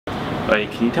Hey,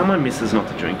 can you tell my missus not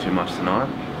to drink too much tonight?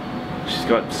 She's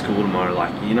got school tomorrow,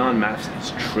 like, you know, in maths,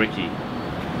 it's tricky.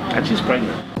 And she's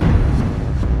pregnant.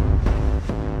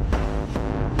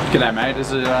 G'day mate,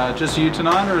 is it just you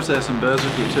tonight or is there some birds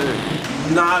with you too?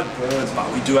 No birds,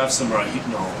 but we do have some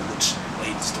rohypnol, which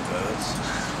leads to birds.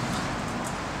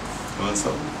 Want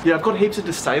something? Yeah, I've got heaps of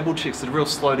disabled chicks that are real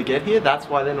slow to get here, that's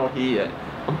why they're not here yet.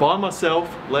 I'm by myself,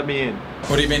 let me in.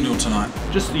 What have you been doing tonight?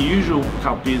 Just the usual,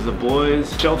 couple beers with the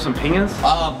boys, shelf some pingers.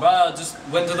 Ah, bro, just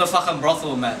went to the fucking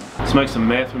brothel, man. Smoke some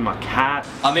meth with my cat.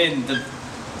 I mean,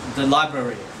 the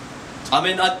library. I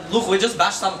mean, look, we just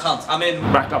bashed some cunts. I mean...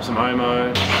 Racked up some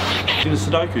homo. Did a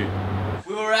Sudoku.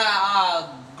 We were at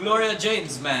Gloria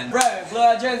Jean's, man. Bro,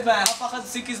 Gloria Jean's, man. How fucking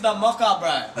sick is the mocha,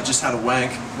 bro? I just had a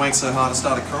wank. Wanked so hard I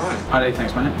started crying. Alright,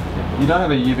 thanks mate. You don't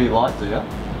have a UV light, do you?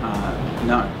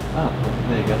 No. Oh,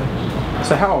 there you go.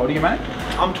 So how old are you mate?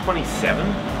 I'm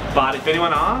 27, but if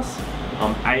anyone asks,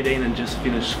 I'm 18 and just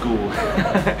finished school.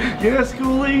 Yeah,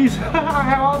 schoolies! How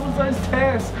hard was those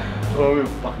tests? Oh, we're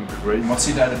fucking crazy. What's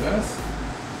your date of birth?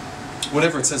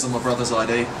 Whatever it says on my brother's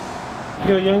ID. You got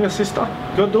a younger sister?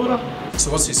 Got a daughter?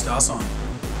 So what's your star sign?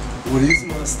 What is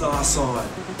my star sign?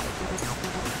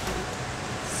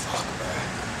 Fuck,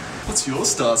 bro. What's your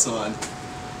star sign?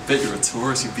 Bet you're a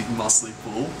Taurus, you big muscly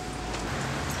bull.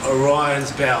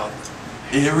 Orion's belt.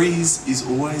 Aries is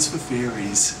always for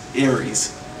fairies.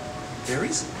 Aries.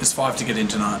 Aries? There's 5 to get in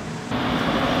tonight.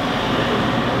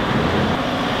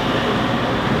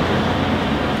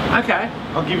 Okay,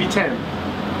 I'll give you 10.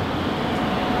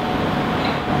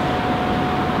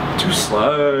 Too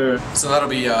slow. So that'll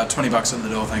be 20 bucks at the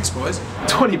door, thanks boys.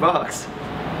 20 bucks?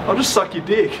 I'll just suck your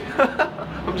dick.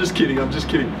 I'm just kidding,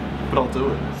 but I'll do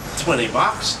it. 20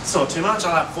 bucks? It's not too much,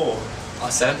 I'll have 4. I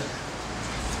said.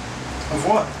 Of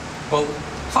what? Well,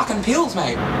 fucking pills,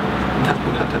 mate.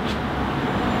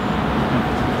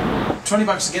 20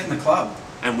 bucks to get in the club.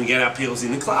 And we get our pills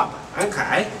in the club.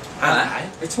 Okay. Okay.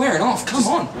 It's wearing off, come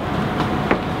on.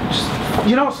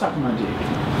 You don't suck my dick.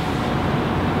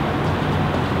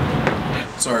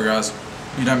 Sorry guys,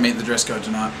 you don't meet the dress code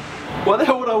tonight. Why the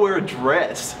hell would I wear a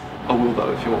dress? I will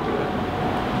though, if you want me to.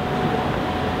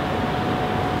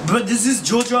 But this is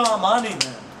Giorgio Armani,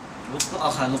 man.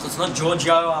 Okay, look, it's not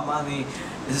Giorgio Armani.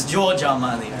 It's Giorgio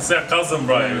Armani. It's our cousin,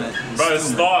 bro. Bro, it's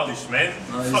stylish, man.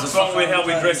 What's wrong with how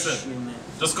we dress it?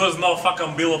 Just cause it's not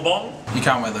fucking Billabong? You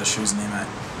can't wear those shoes in here mate.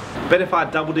 Bet if I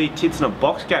had double D tits and a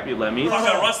box cap you let me.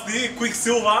 Fucking Rusty,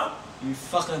 Quicksilver. You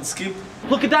fucking skip.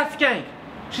 Look at that skank.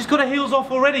 She's got her heels off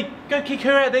already. Go kick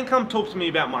her out, then come talk to me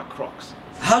about my Crocs.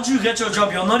 How'd you get your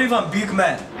job? You're not even big,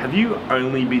 man. Have you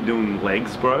only been doing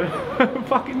legs, bro?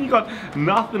 Fucking, you got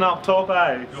nothing up top,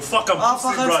 eh? You fucking I'll pussy,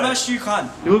 fucking bro. smash you, cunt.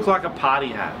 You look like a party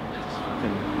hat.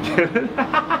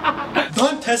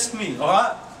 Don't test me,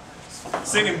 alright?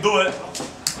 Sing him, do it.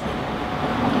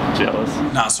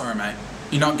 Jealous. Nah, sorry mate.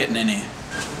 You're not getting in here.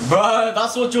 Bro,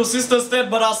 that's what your sister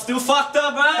said, but I still fucked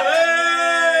up, bro.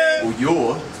 Hey! Well,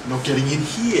 you're not getting in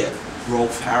here,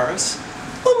 Rolf Harris.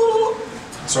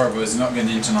 Sorry boys, you're not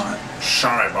getting in tonight.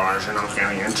 Sorry, boys, you're not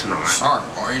getting in tonight. Sorry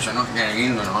boys, you're not getting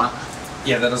in tonight.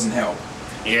 Yeah, that doesn't help.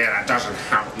 Yeah, that doesn't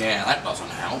help. Yeah, that doesn't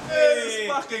help. Hey,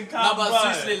 fucking no, cunt, but bro.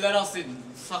 seriously, let us in.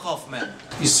 Fuck off, man.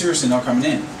 You're seriously not coming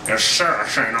in? You're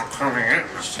seriously not coming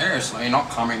in. Seriously, not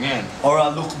coming in.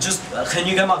 Alright, look, just, can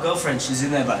you get my girlfriend? She's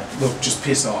in there, bro. Look, just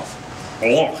piss off.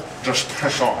 Look, just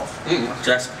piss off.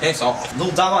 Just piss off.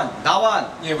 Look, that one.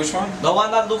 Yeah, which one? The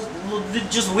one that looks,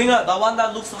 just wing it. The one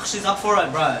that looks like she's up for it,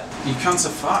 bro. You cunts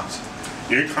are fucked.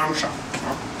 You can't shut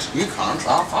You can't.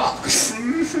 Oh, fuck.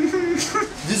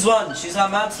 This one, she's a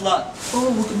mad slut. Oh,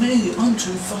 look at me. I'm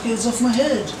 2 fuckheads off my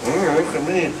head. Oh, look at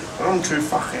me. I'm 2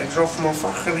 fuckheads off my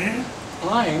fucking head.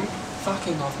 I'm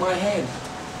fucking off my head.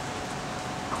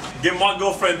 Get my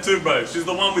girlfriend too, bro. She's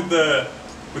the one with the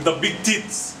big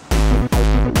tits.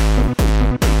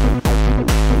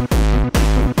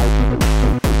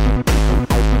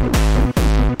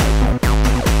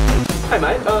 Hey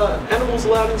mate, animals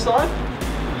allowed inside?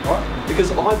 What?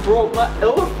 Because I brought my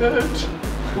elephant.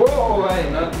 Whoa, hey,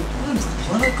 no. I'm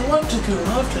from Planet Galactica and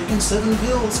I've taken 7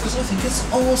 pills because I think it's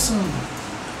awesome.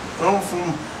 I'm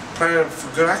from Planet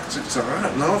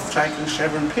Galactica, and I've taken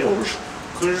 7 pills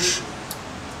because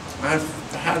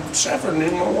I've had 7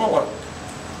 in my wallet.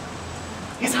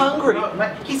 He's hungry.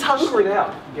 He's hungry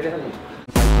now. Get out of here.